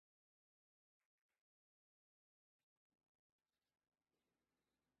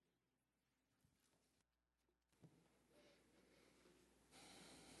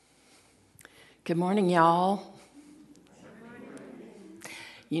Good morning, y'all.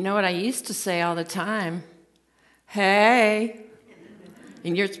 You know what I used to say all the time? Hey.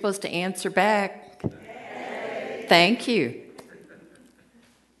 And you're supposed to answer back. Hey. Thank you.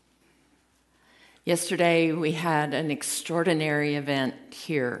 Yesterday we had an extraordinary event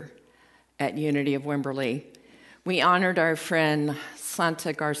here at Unity of Wimberley. We honored our friend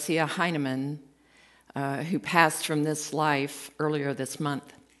Santa Garcia Heinemann, who passed from this life earlier this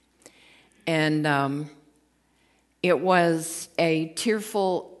month. And it was a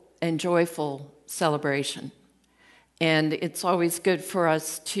tearful and joyful celebration. And it's always good for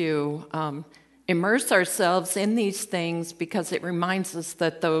us to immerse ourselves in these things because it reminds us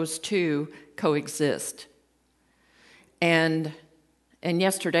that those two coexist. And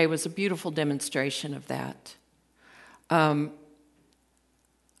yesterday was a beautiful demonstration of that. I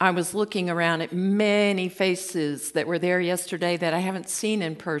was looking around at many faces that were there yesterday that I haven't seen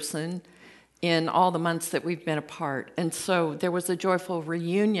in person in all the months that we've been apart. And so there was a joyful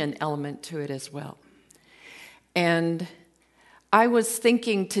reunion element to it as well. And I was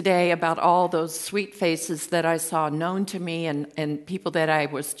thinking today about all those sweet faces that I saw known to me and people that I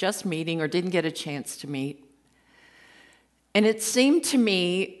was just meeting or didn't get a chance to meet. And it seemed to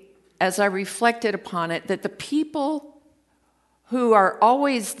me, as I reflected upon it, that the people who are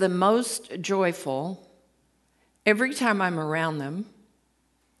always the most joyful every time I'm around them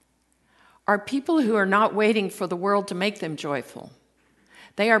are people who are not waiting for the world to make them joyful.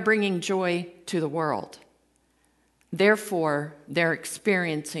 They are bringing joy to the world. Therefore, they're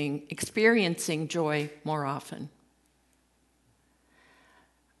experiencing joy more often.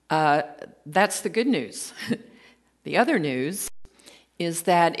 That's the good news. The other news is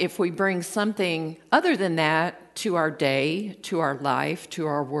that if we bring something other than that to our day, to our life, to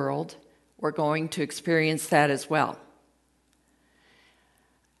our world, we're going to experience that as well.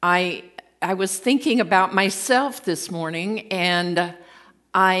 I was thinking about myself this morning, and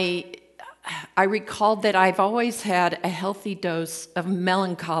I recalled that I've always had a healthy dose of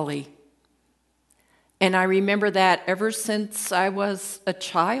melancholy. And I remember that ever since I was a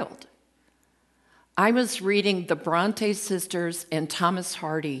child. I was reading the Bronte sisters and Thomas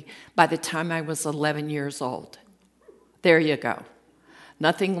Hardy by the time I was 11 years old. There you go.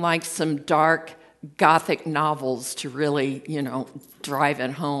 Nothing like some dark Gothic novels to really, drive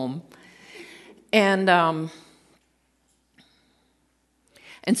it home. And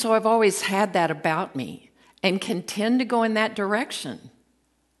so I've always had that about me and can tend to go in that direction.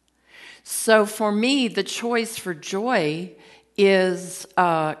 So for me, the choice for joy is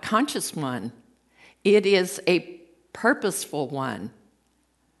a conscious one. It is a purposeful one.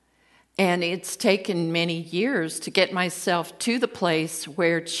 And it's taken many years to get myself to the place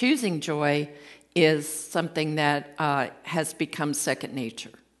where choosing joy is something that has become second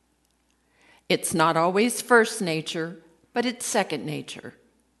nature. It's not always first nature, but it's second nature.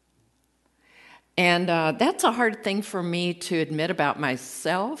 And that's a hard thing for me to admit about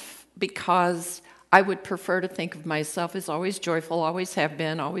myself because I would prefer to think of myself as always joyful, always have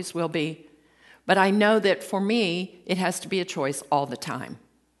been, always will be. But I know that for me, it has to be a choice all the time.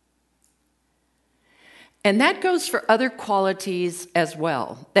 And that goes for other qualities as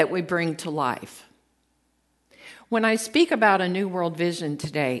well that we bring to life. When I speak about a new world vision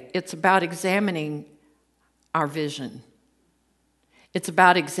today, it's about examining our vision. It's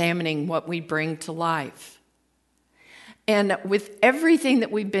about examining what we bring to life. And with everything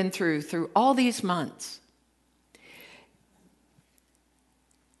that we've been through all these months,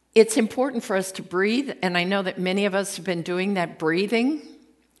 it's important for us to breathe, and I know that many of us have been doing that breathing.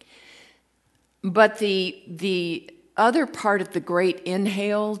 But the other part of the great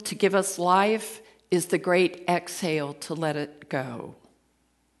inhale to give us life is the great exhale to let it go.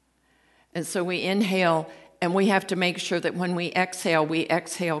 And so we inhale, and we have to make sure that when we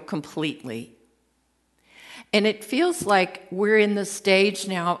exhale completely. And it feels like we're in the stage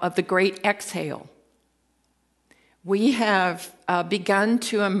now of the great exhale. We have begun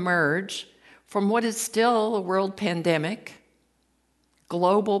to emerge from what is still a world pandemic,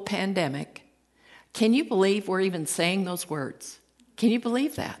 global pandemic. Can you believe we're even saying those words? Can you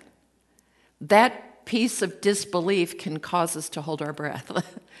believe that? That piece of disbelief can cause us to hold our breath.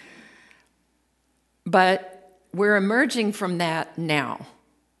 But we're emerging from that now.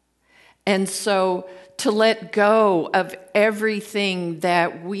 And so to let go of everything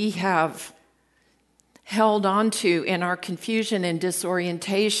that we have held on to in our confusion and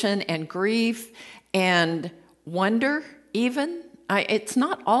disorientation and grief and wonder even, it's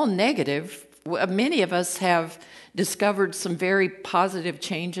not all negative. Many of us have discovered some very positive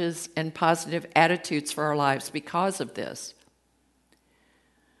changes and positive attitudes for our lives because of this.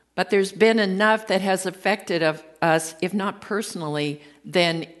 But there's been enough that has affected of us, if not personally,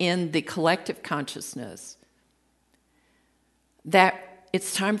 then in the collective consciousness, that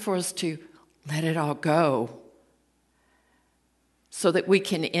it's time for us to let it all go so that we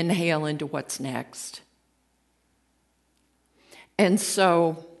can inhale into what's next. And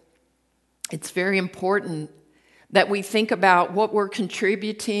so it's very important that we think about what we're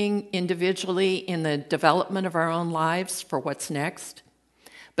contributing individually in the development of our own lives for what's next,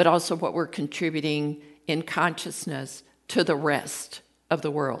 but also what we're contributing in consciousness to the rest of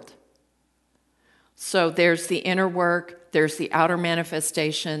the world. So there's the inner work, there's the outer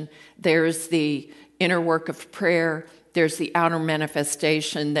manifestation, there's the inner work of prayer, there's the outer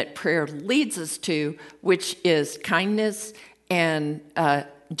manifestation that prayer leads us to, which is kindness and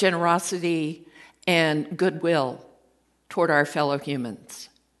generosity and goodwill toward our fellow humans.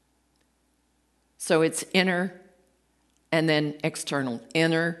 So it's inner and then external,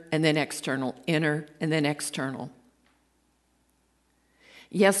 inner and then external, inner and then external.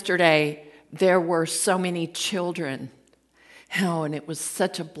 Yesterday, there were so many children. Oh, and it was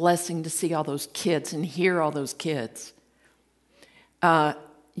such a blessing to see all those kids and hear all those kids.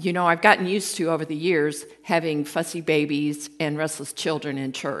 I've gotten used to, over the years, having fussy babies and restless children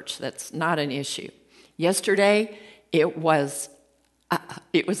in church. That's not an issue. Yesterday, it was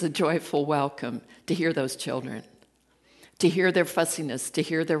a joyful welcome to hear those children, to hear their fussiness, to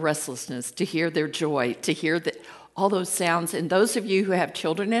hear their restlessness, to hear their joy, to hear all those sounds. And those of you who have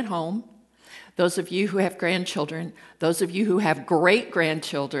children at home, those of you who have grandchildren, those of you who have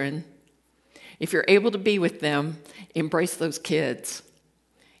great-grandchildren, if you're able to be with them, embrace those kids.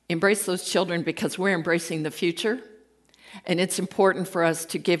 Embrace those children, because we're embracing the future. And it's important for us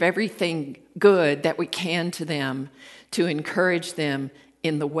to give everything good that we can to them, to encourage them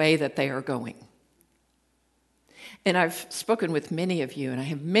in the way that they are going. And I've spoken with many of you, and I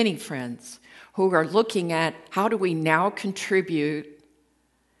have many friends who are looking at how do we now contribute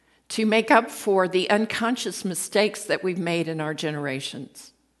to make up for the unconscious mistakes that we've made in our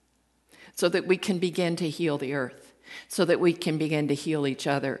generations, so that we can begin to heal the earth, so that we can begin to heal each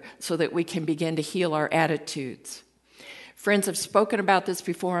other, so that we can begin to heal our attitudes. Friends, I've spoken about this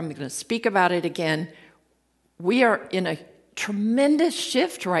before. I'm going to speak about it again. We are in a tremendous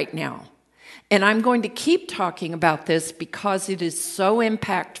shift right now. And I'm going to keep talking about this because it is so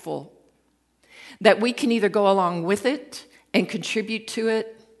impactful that we can either go along with it and contribute to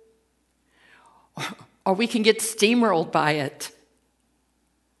it, or we can get steamrolled by it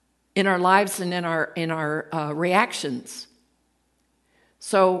in our lives and in our reactions.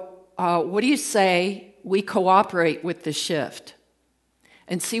 So what do you say we cooperate with the shift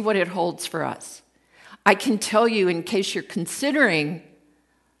and see what it holds for us? I can tell you, in case you're considering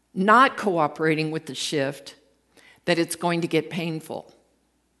not cooperating with the shift, that it's going to get painful.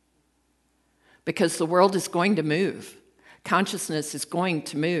 Because the world is going to move. Consciousness is going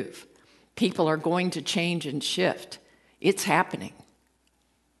to move. People are going to change and shift. It's happening.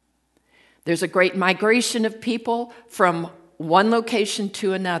 There's a great migration of people from one location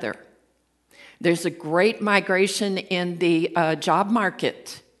to another. There's a great migration in the job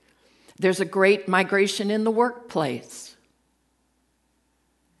market. There's a great migration in the workplace.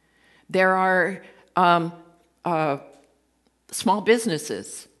 There are small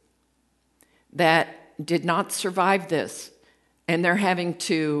businesses that did not survive this, and they're having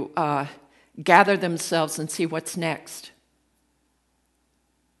to gather themselves and see what's next.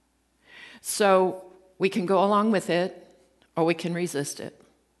 So we can go along with it, or we can resist it.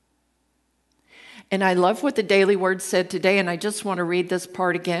 And I love what the Daily Word said today, and I just want to read this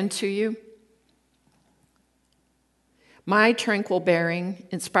part again to you. My tranquil bearing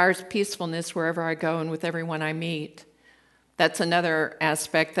inspires peacefulness wherever I go and with everyone I meet. That's another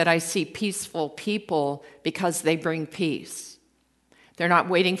aspect, that I see peaceful people because they bring peace. They're not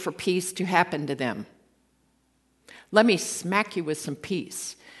waiting for peace to happen to them. Let me smack you with some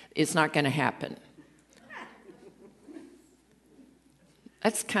peace. It's not going to happen.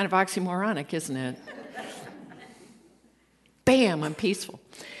 That's kind of oxymoronic, isn't it? Bam, I'm peaceful.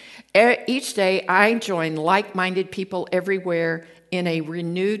 Each day, I join like-minded people everywhere in a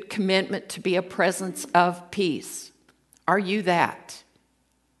renewed commitment to be a presence of peace. Are you that?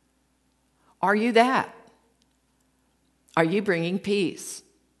 Are you that? Are you bringing peace?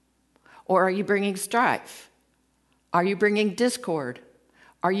 Or are you bringing strife? Are you bringing discord?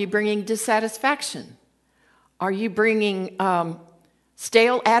 Are you bringing dissatisfaction? Are you bringing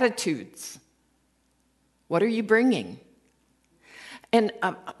stale attitudes? What are you bringing? And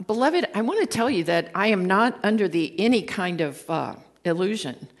beloved, I want to tell you that I am not under any kind of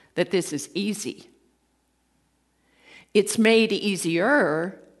illusion that this is easy. It's made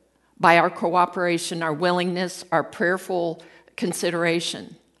easier by our cooperation, our willingness, our prayerful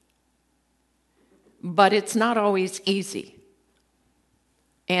consideration. But it's not always easy.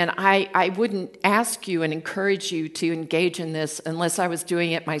 And I wouldn't ask you and encourage you to engage in this unless I was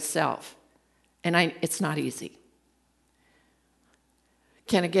doing it myself. And it's not easy.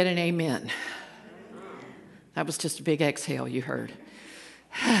 Can I get an amen? That was just a big exhale you heard.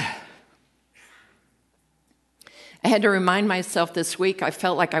 I had to remind myself this week, I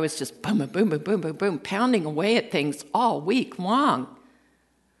felt like I was just boom, boom, boom, boom, boom, boom, pounding away at things all week long.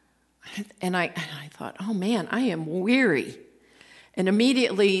 And I thought, oh man, I am weary. And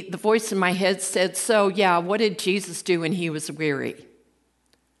immediately the voice in my head said, so yeah, what did Jesus do when he was weary?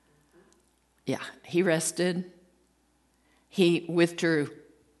 Yeah, he rested. He withdrew.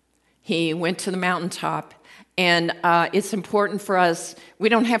 He went to the mountaintop. And it's important for us, we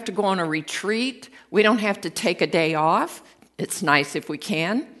don't have to go on a retreat. We don't have to take a day off. It's nice if we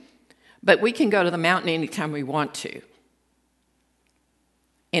can. But we can go to the mountain anytime we want to.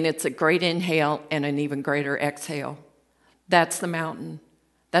 And it's a great inhale and an even greater exhale. That's the mountain.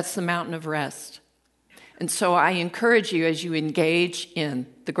 That's the mountain of rest. And so I encourage you as you engage in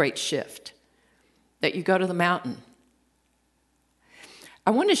the great shift, that you go to the mountain.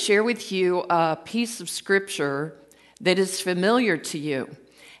 I want to share with you a piece of scripture that is familiar to you.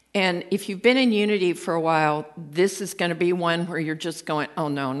 And if you've been in Unity for a while, this is going to be one where you're just going, oh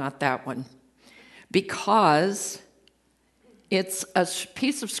no, not that one. Because it's a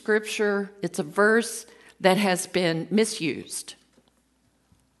piece of scripture, it's a verse that has been misused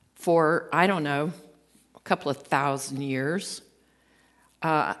for, I don't know, a couple of thousand years.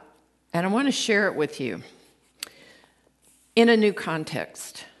 And I want to share it with you in a new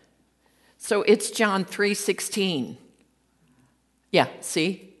context. So it's John 3:16. Yeah,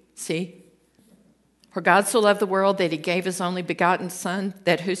 see? For God so loved the world that he gave his only begotten Son,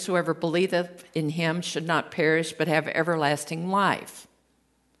 that whosoever believeth in him should not perish but have everlasting life.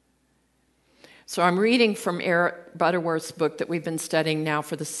 So I'm reading from Eric Butterworth's book that we've been studying now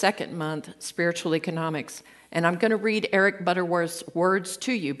for the second month, Spiritual Economics. And I'm going to read Eric Butterworth's words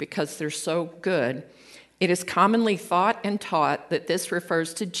to you because they're so good. It is commonly thought and taught that this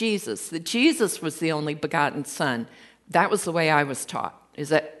refers to Jesus, that Jesus was the only begotten Son. That was the way I was taught. Is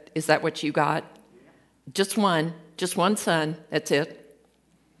that what you got? Just one Son, that's it.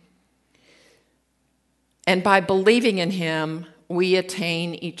 And by believing in him, we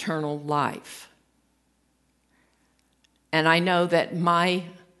attain eternal life. And I know that my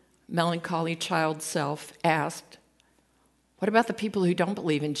melancholy child self asked, what about the people who don't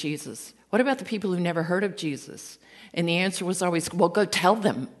believe in Jesus? What about the people who never heard of Jesus? And the answer was always, well, go tell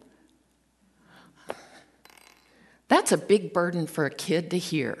them. That's a big burden for a kid to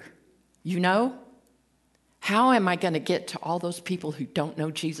hear. You know? How am I going to get to all those people who don't know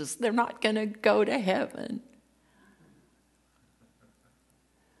Jesus? They're not going to go to heaven.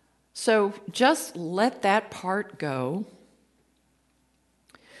 So just let that part go.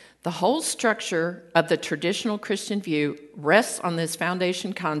 The whole structure of the traditional Christian view rests on this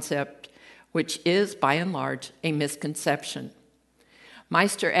foundation concept, which is, by and large, a misconception.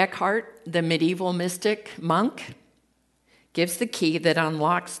 Meister Eckhart, the medieval mystic monk, gives the key that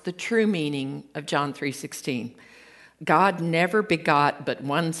unlocks the true meaning of John 3:16. God never begot but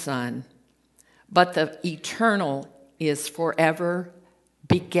one Son, but the eternal is forever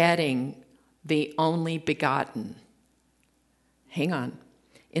begetting the only begotten. Hang on.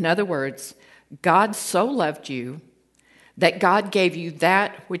 In other words, God so loved you that God gave you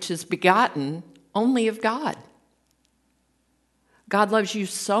that which is begotten only of God. God loves you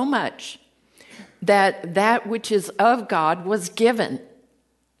so much that that which is of God was given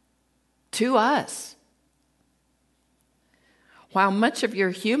to us. While much of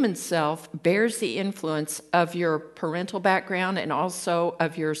your human self bears the influence of your parental background and also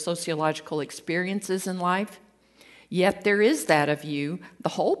of your sociological experiences in life, yet there is that of you, the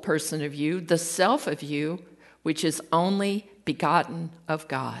whole person of you, the self of you, which is only begotten of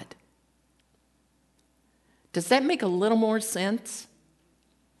God. Does that make a little more sense?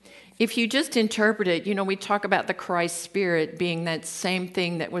 If you just interpret it, we talk about the Christ Spirit being that same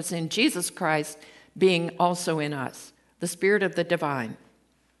thing that was in Jesus Christ being also in us, the Spirit of the divine.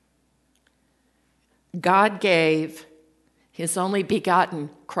 God gave his only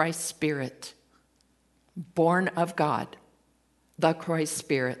begotten Christ Spirit, born of God, the Christ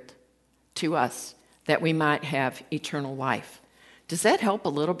Spirit, to us, that we might have eternal life. Does that help a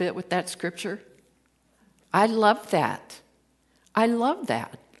little bit with that scripture? I love that. I love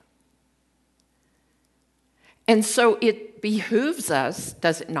that. And so it behooves us,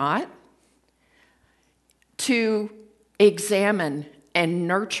 does it not, to examine and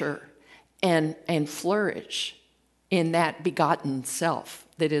nurture and flourish in that begotten self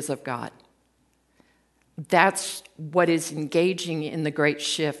that is of God. That's what is engaging in the great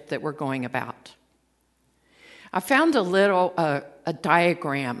shift that we're going about. I found a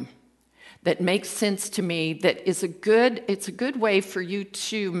diagram that makes sense to me, that is it's a good way for you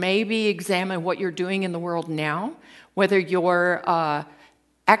to maybe examine what you're doing in the world now, whether you're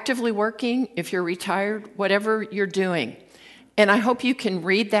actively working, if you're retired, whatever you're doing. And I hope you can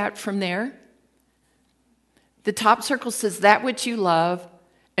read that from there. The top circle says that which you love,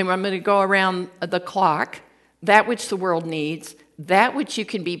 and I'm going to go around the clock, that which the world needs, that which you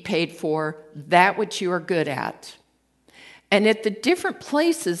can be paid for, that which you are good at. And at the different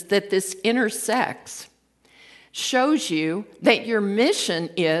places that this intersects shows you that your mission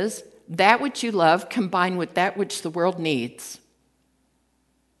is that which you love combined with that which the world needs.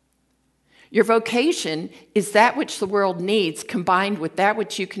 Your vocation is that which the world needs combined with that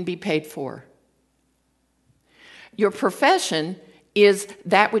which you can be paid for. Your profession is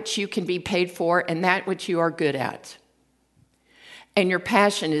that which you can be paid for and that which you are good at. And your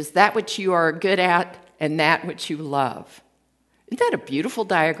passion is that which you are good at and that which you love. Isn't that a beautiful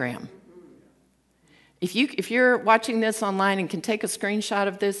diagram? If you're watching this online and can take a screenshot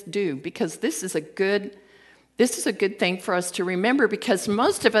of this, do, because this is a good thing for us to remember, because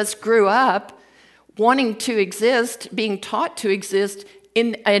most of us grew up wanting to exist, being taught to exist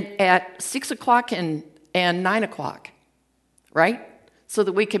at 6 o'clock and 9 o'clock, right? So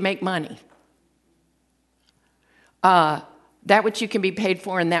that we can make money. That which you can be paid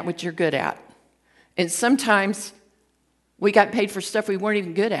for and that which you're good at. And sometimes we got paid for stuff we weren't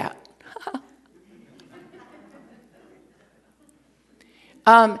even good at.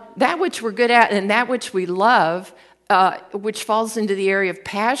 That which we're good at and that which we love, which falls into the area of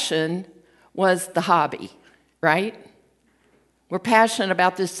passion, was the hobby, right? We're passionate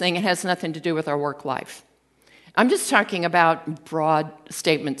about this thing. It has nothing to do with our work life. I'm just talking about broad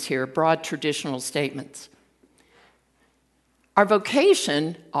statements here, broad traditional statements. Our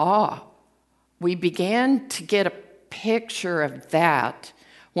vocation, we began to get a picture of that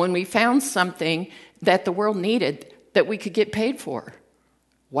when we found something that the world needed that we could get paid for.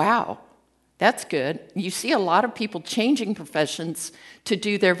 Wow, that's good. You see a lot of people changing professions to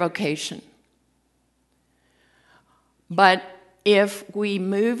do their vocation. But if we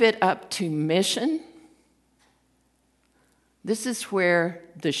move it up to mission, this is where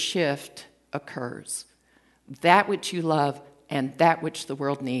the shift occurs. That which you love and that which the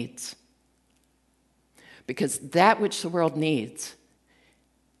world needs. Because that which the world needs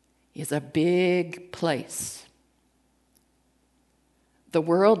is a big place. The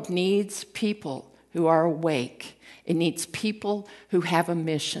world needs people who are awake. It needs people who have a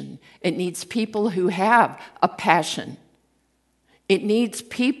mission. It needs people who have a passion. It needs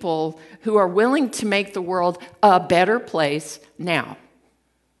people who are willing to make the world a better place now.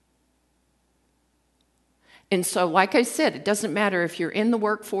 And so, like I said, it doesn't matter if you're in the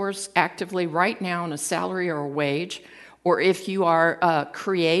workforce actively right now on a salary or a wage, or if you are a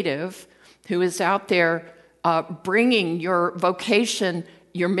creative who is out there bringing your vocation,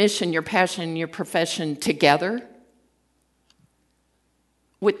 your mission, your passion, your profession together.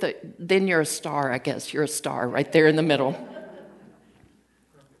 Then you're a star, I guess. You're a star right there in the middle.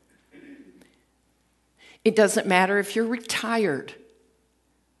 It doesn't matter if you're retired.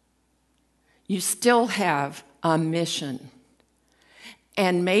 You still have a mission.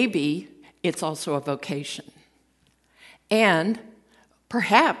 And maybe it's also a vocation. And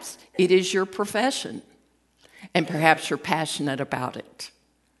perhaps it is your profession. And perhaps you're passionate about it.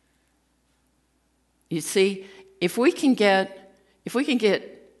 You see, if we can get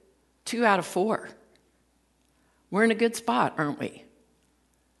 2 out of 4, we're in a good spot, aren't we?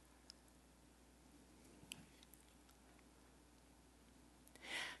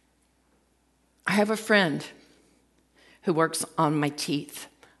 I have a friend who works on my teeth.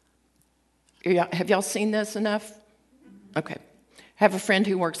 Have y'all seen this enough? Okay. I have a friend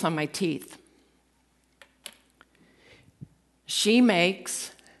who works on my teeth. She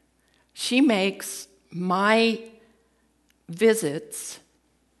makes my visits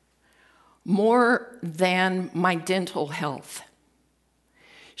more than my dental health.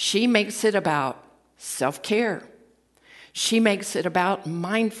 She makes it about self-care. She makes it about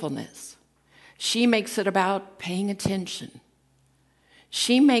mindfulness. She makes it about paying attention.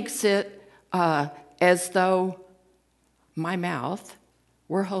 She makes it as though my mouth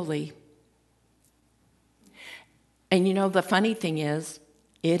were holy. And you know, the funny thing is,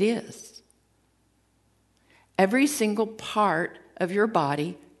 it is. Every single part of your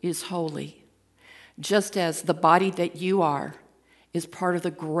body is holy, just as the body that you are is part of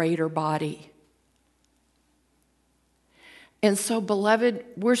the greater body. And so, beloved,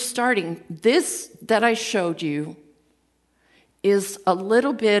 we're starting. This that I showed you is a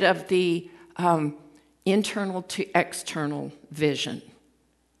little bit of the internal to external vision.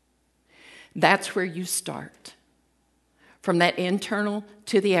 That's where you start. From that internal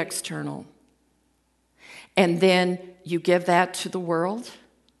to the external. And then you give that to the world.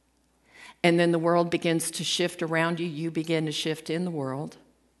 And then the world begins to shift around you. You begin to shift in the world.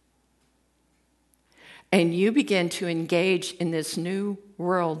 And you begin to engage in this new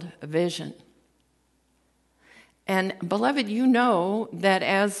world vision. And beloved, you know that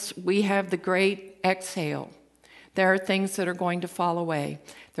as we have the great exhale, there are things that are going to fall away.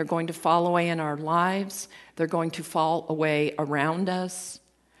 They're going to fall away in our lives. They're going to fall away around us.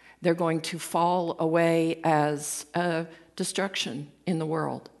 They're going to fall away as a destruction in the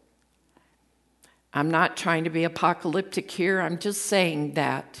world. I'm not trying to be apocalyptic here. I'm just saying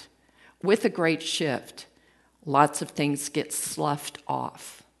that with a great shift, lots of things get sloughed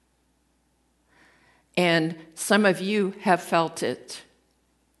off. And some of you have felt it.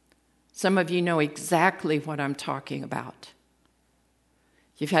 Some of you know exactly what I'm talking about.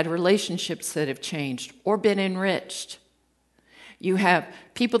 You've had relationships that have changed or been enriched. You have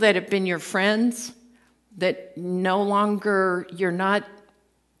people that have been your friends that no longer, you're not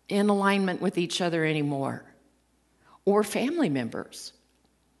in alignment with each other anymore. Or family members.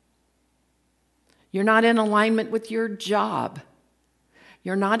 You're not in alignment with your job.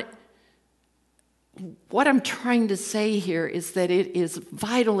 You're not. What I'm trying to say here is that it is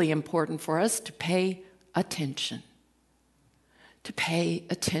vitally important for us to pay attention. To pay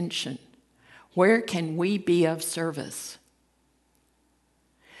attention. Where can we be of service?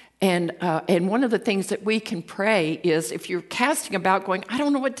 And one of the things that we can pray is if you're casting about going, I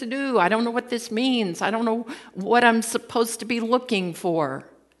don't know what to do. I don't know what this means. I don't know what I'm supposed to be looking for.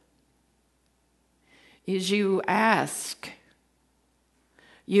 Is you ask,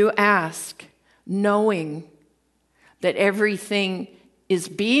 knowing that everything is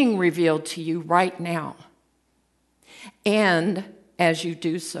being revealed to you right now. And as you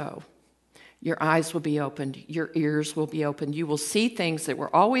do so, your eyes will be opened, your ears will be opened. You will see things that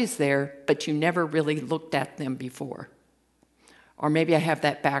were always there, but you never really looked at them before. Or maybe I have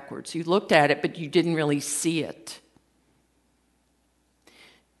that backwards. You looked at it, but you didn't really see it.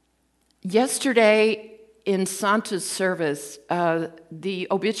 Yesterday, in Santa's service, the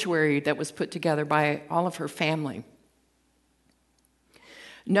obituary that was put together by all of her family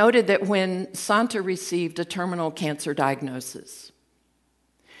noted that when Santa received a terminal cancer diagnosis,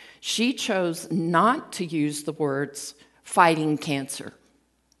 she chose not to use the words fighting cancer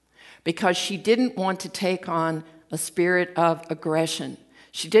because she didn't want to take on a spirit of aggression.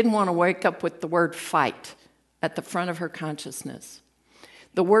 She didn't want to wake up with the word fight at the front of her consciousness.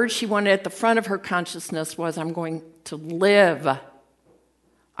 The word she wanted at the front of her consciousness was, I'm going to live.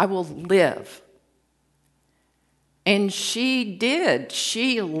 I will live. And she did.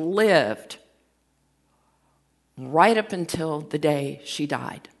 She lived right up until the day she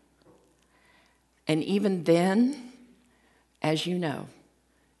died. And even then, as you know,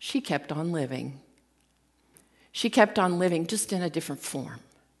 she kept on living. She kept on living just in a different form.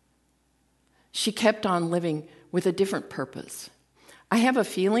 She kept on living with a different purpose. I have a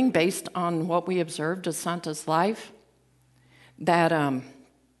feeling, based on what we observed of Santa's life, that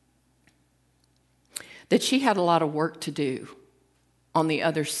she had a lot of work to do on the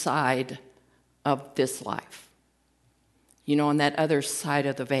other side of this life. You know, on that other side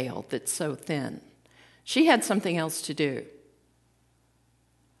of the veil that's so thin. She had something else to do.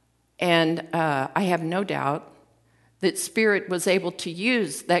 And I have no doubt that Spirit was able to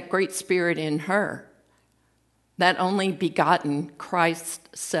use that great Spirit in her, that only begotten Christ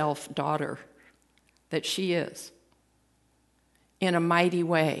self daughter that she is, in a mighty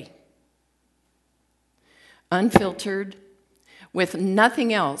way. Unfiltered, with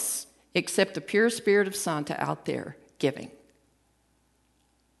nothing else except the pure Spirit of Santa out there giving.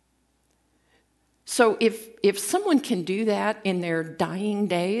 So if someone can do that in their dying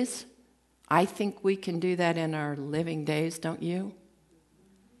days, I think we can do that in our living days, don't you?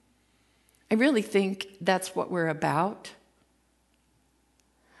 I really think that's what we're about.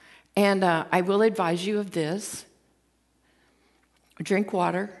 And I will advise you of this. Drink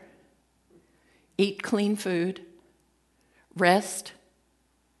water. Eat clean food. Rest.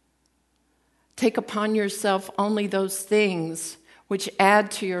 Take upon yourself only those things which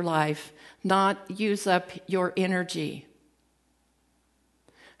add to your life, not use up your energy.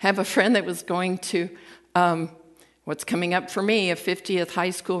 I have a friend that was going to what's coming up for me, a 50th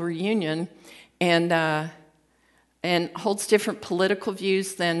high school reunion, and and holds different political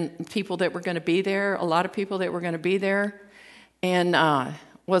views than people that were going to be there, a lot of people that were going to be there, and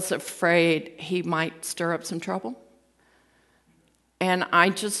was afraid he might stir up some trouble. And I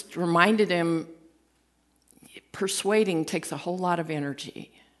just reminded him, persuading takes a whole lot of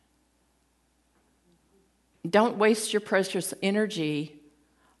energy. Don't waste your precious energy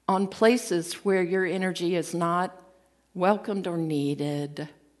on places where your energy is not welcomed or needed.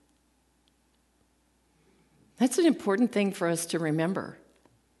 That's an important thing for us to remember.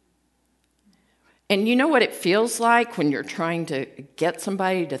 And you know what it feels like when you're trying to get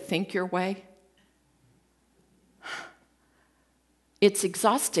somebody to think your way? It's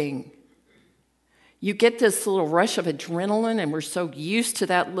exhausting. You get this little rush of adrenaline, and we're so used to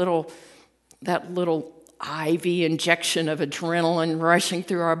that little IV injection of adrenaline rushing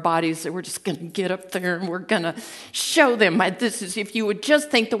through our bodies that we're just going to get up there and we're going to show them, this is, if you would just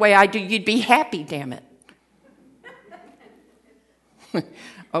think the way I do, you'd be happy, damn it.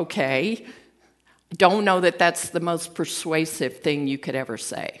 Okay. Don't know that that's the most persuasive thing you could ever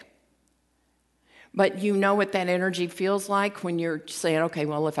say. But you know what that energy feels like when you're saying, okay,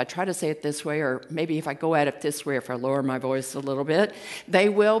 well, if I try to say it this way, or maybe if I go at it this way, if I lower my voice a little bit, they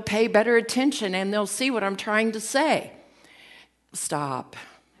will pay better attention and they'll see what I'm trying to say. Stop.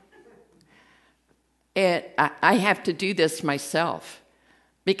 I have to do this myself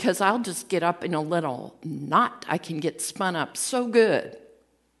because I'll just get up in a little knot. I can get spun up so good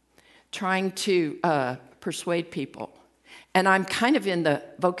trying to persuade people. And I'm kind of in the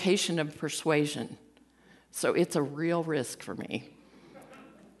vocation of persuasion. So it's a real risk for me.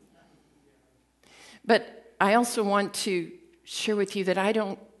 But I also want to share with you that I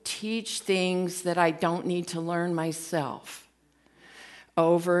don't teach things that I don't need to learn myself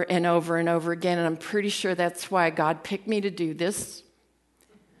over and over and over again. And I'm pretty sure that's why God picked me to do this.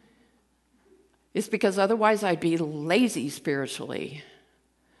 It's because otherwise I'd be lazy spiritually.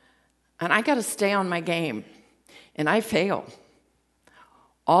 And I got to stay on my game. And I fail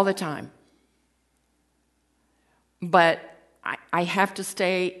all the time. But I have to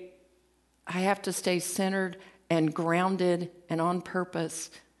stay centered and grounded and on purpose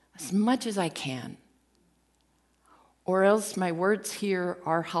as much as I can. Or else my words here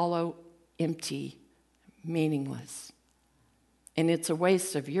are hollow, empty, meaningless. And it's a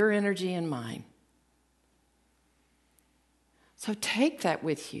waste of your energy and mine. So take that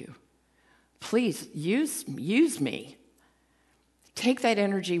with you. Please use me. Take that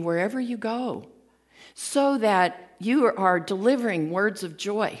energy wherever you go so that you are delivering words of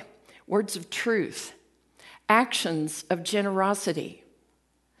joy, words of truth, actions of generosity.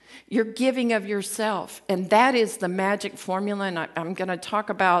 You're giving of yourself, and that is the magic formula, and I'm going to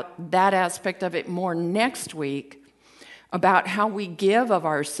talk about that aspect of it more next week, about how we give of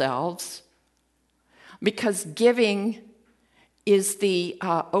ourselves, because giving is the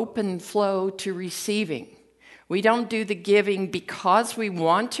open flow to receiving. We don't do the giving because we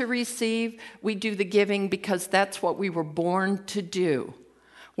want to receive. We do the giving because that's what we were born to do,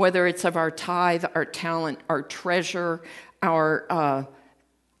 whether it's of our tithe, our talent, our treasure, our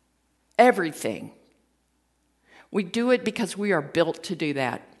everything. We do it because we are built to do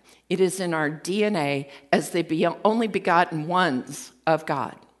that. It is in our DNA as the only begotten ones of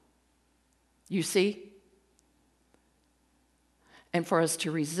God. You see? And for us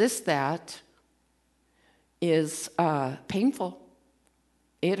to resist that is painful.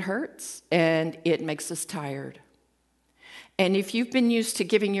 It hurts, and it makes us tired. And if you've been used to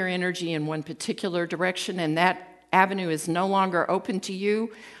giving your energy in one particular direction and that avenue is no longer open to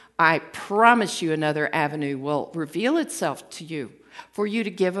you, I promise you another avenue will reveal itself to you for you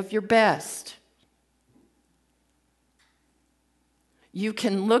to give of your best. You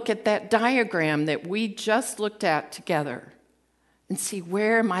can look at that diagram that we just looked at together and see,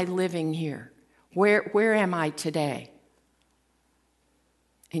 where am I living here? Where am I today?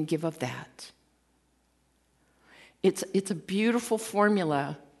 And give of that. It's a beautiful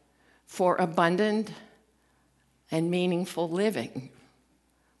formula for abundant and meaningful living,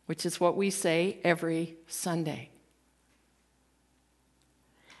 which is what we say every Sunday.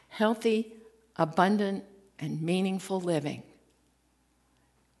 Healthy, abundant, and meaningful living.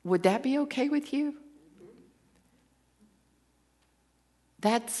 Would that be okay with you?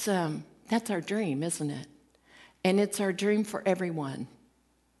 That's our dream, isn't it? And it's our dream for everyone.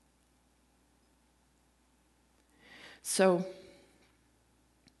 So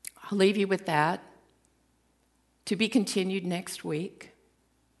I'll leave you with that. To be continued next week.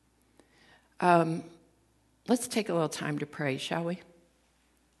 Let's take a little time to pray, shall we?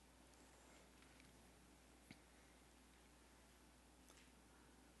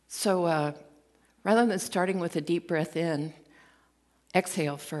 So Rather than starting with a deep breath in,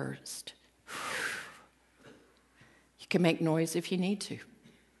 exhale first. You can make noise if you need to.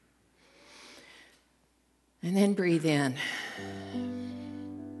 And then breathe in.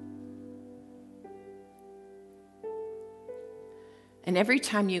 And every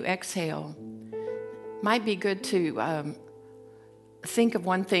time you exhale, it might be good to think of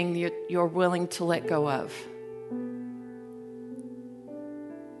one thing you're willing to let go of.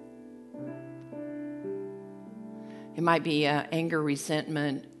 It might be anger,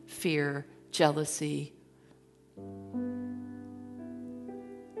 resentment, fear, jealousy.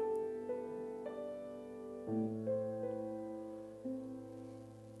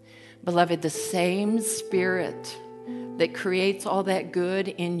 Beloved, the same Spirit that creates all that good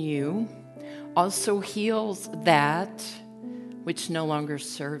in you also heals that which no longer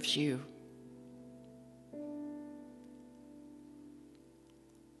serves you.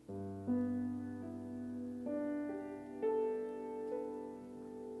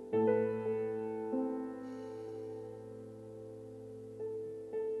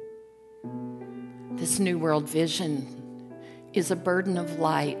 This new world vision is a burden of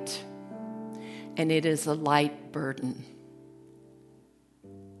light, and it is a light burden.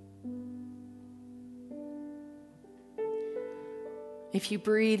 If you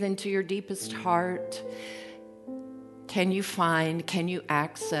breathe into your deepest heart, can you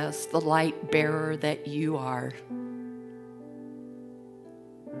access the light bearer that you are?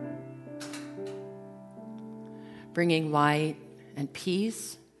 Bringing light and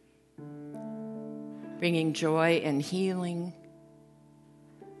peace, bringing joy and healing,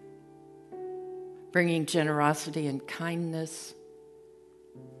 bringing generosity and kindness.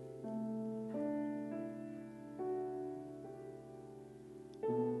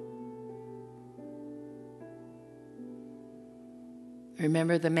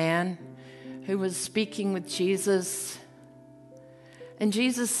 Remember the man who was speaking with Jesus, and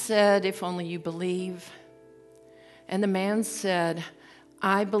Jesus said, "If only you believe." And the man said,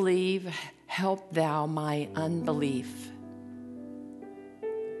 "I believe, help thou my unbelief."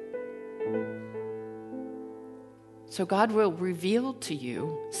 So God will reveal to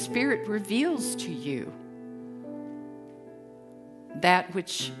you, Spirit reveals to you that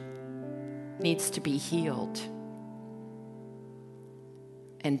which needs to be healed,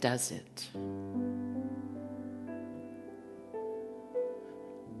 and does it. Just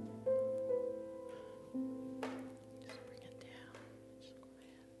bring it down. Just go ahead.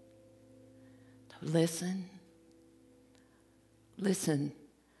 Listen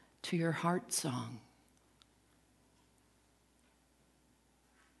to your heart song.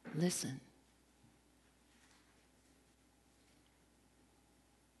 Listen.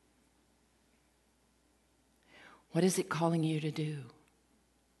 What is it calling you to do?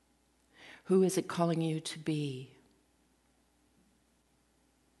 Who is it calling you to be?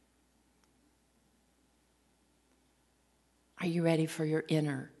 Are you ready for your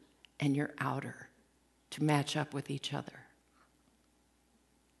inner and your outer to match up with each other?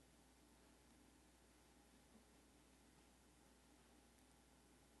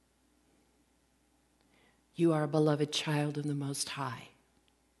 You are a beloved child of the Most High.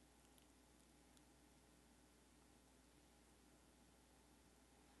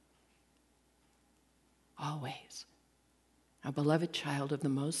 Always a beloved child of the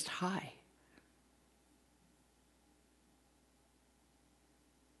Most High.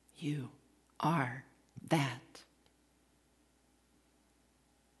 You are that.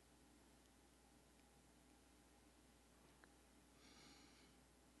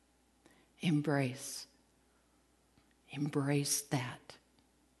 Embrace that.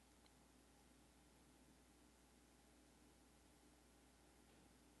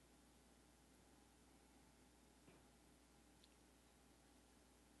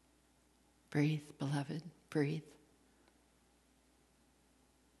 Breathe, beloved, breathe.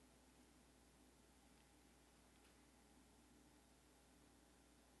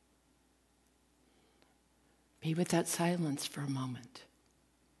 Be with that silence for a moment.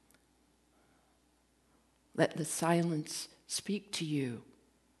 Let the silence speak to you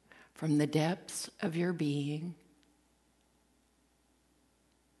from the depths of your being.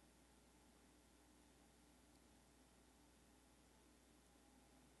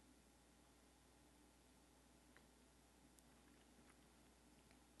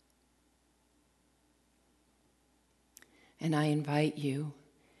 And I invite you,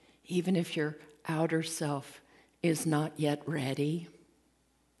 even if your outer self is not yet ready,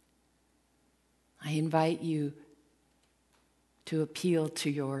 I invite you to appeal to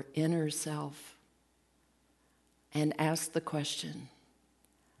your inner self and ask the question,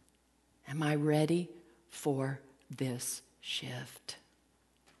 Am I ready for this shift?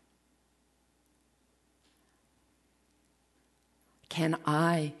 Can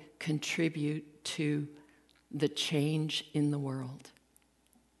I contribute to the change in the world?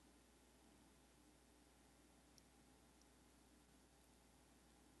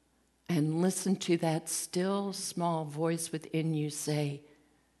 And listen to that still small voice within you say,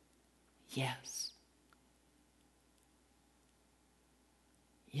 yes.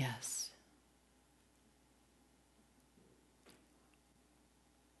 Yes.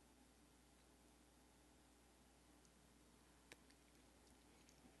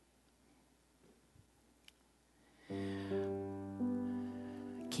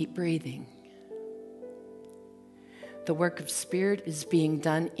 Keep breathing. The work of Spirit is being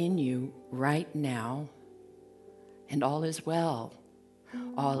done in you right now, and all is well.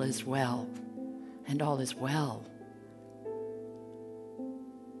 All is well, and all is well.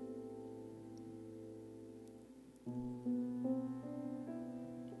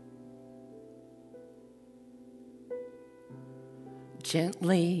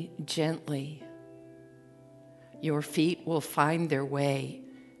 Gently, gently, your feet will find their way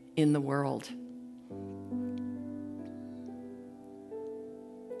in the world.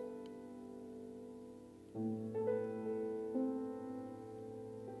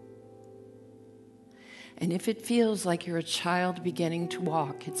 And if it feels like you're a child beginning to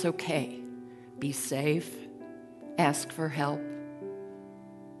walk, it's okay. Be safe. Ask for help.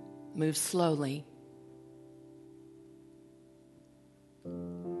 Move slowly.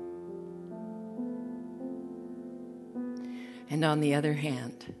 And on the other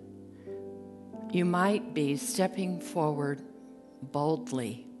hand, you might be stepping forward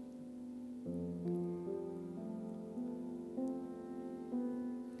boldly.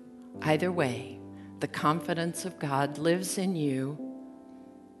 Either way, the confidence of God lives in you,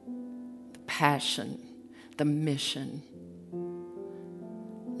 the passion, the mission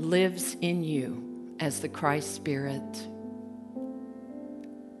lives in you as the Christ Spirit.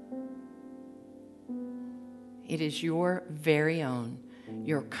 It is your very own,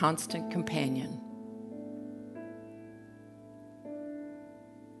 your constant companion.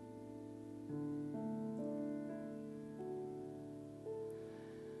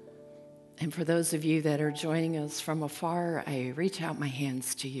 And for those of you that are joining us from afar, I reach out my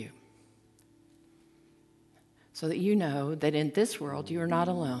hands to you so that you know that in this world you are not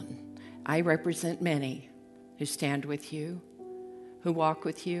alone. I represent many who stand with you, who walk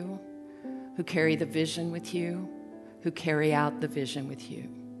with you, who carry the vision with you, who carry out the vision with you.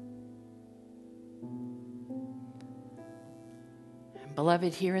 And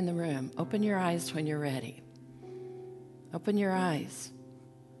beloved, here in the room, open your eyes when you're ready. Open your eyes.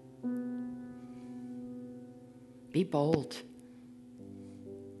 Be bold.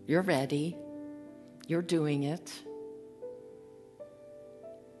 You're ready. You're doing it.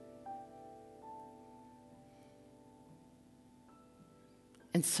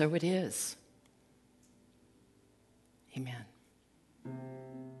 And so it is. Amen.